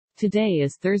Today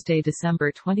is Thursday,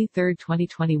 December 23,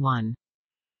 2021.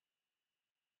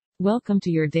 Welcome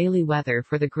to your daily weather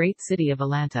for the great city of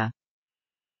Alanta.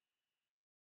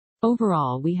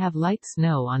 Overall, we have light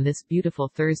snow on this beautiful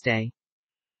Thursday.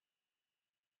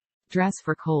 Dress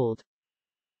for cold.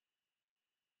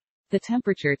 The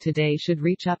temperature today should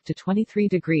reach up to 23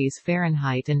 degrees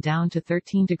Fahrenheit and down to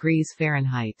 13 degrees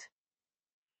Fahrenheit.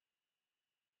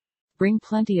 Bring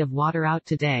plenty of water out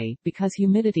today, because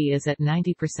humidity is at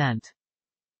 90%.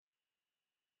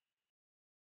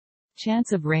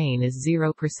 Chance of rain is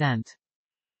 0%.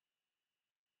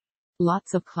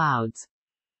 Lots of clouds.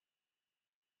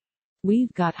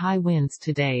 We've got high winds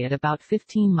today at about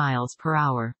 15 miles per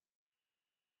hour.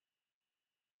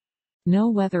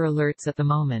 No weather alerts at the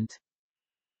moment.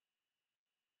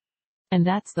 And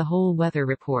that's the whole weather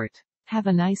report. Have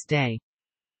a nice day.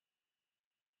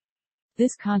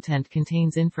 This content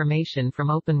contains information from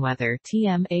OpenWeather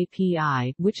 (TM)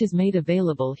 API, which is made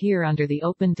available here under the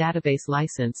Open Database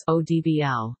License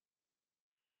 (ODBL).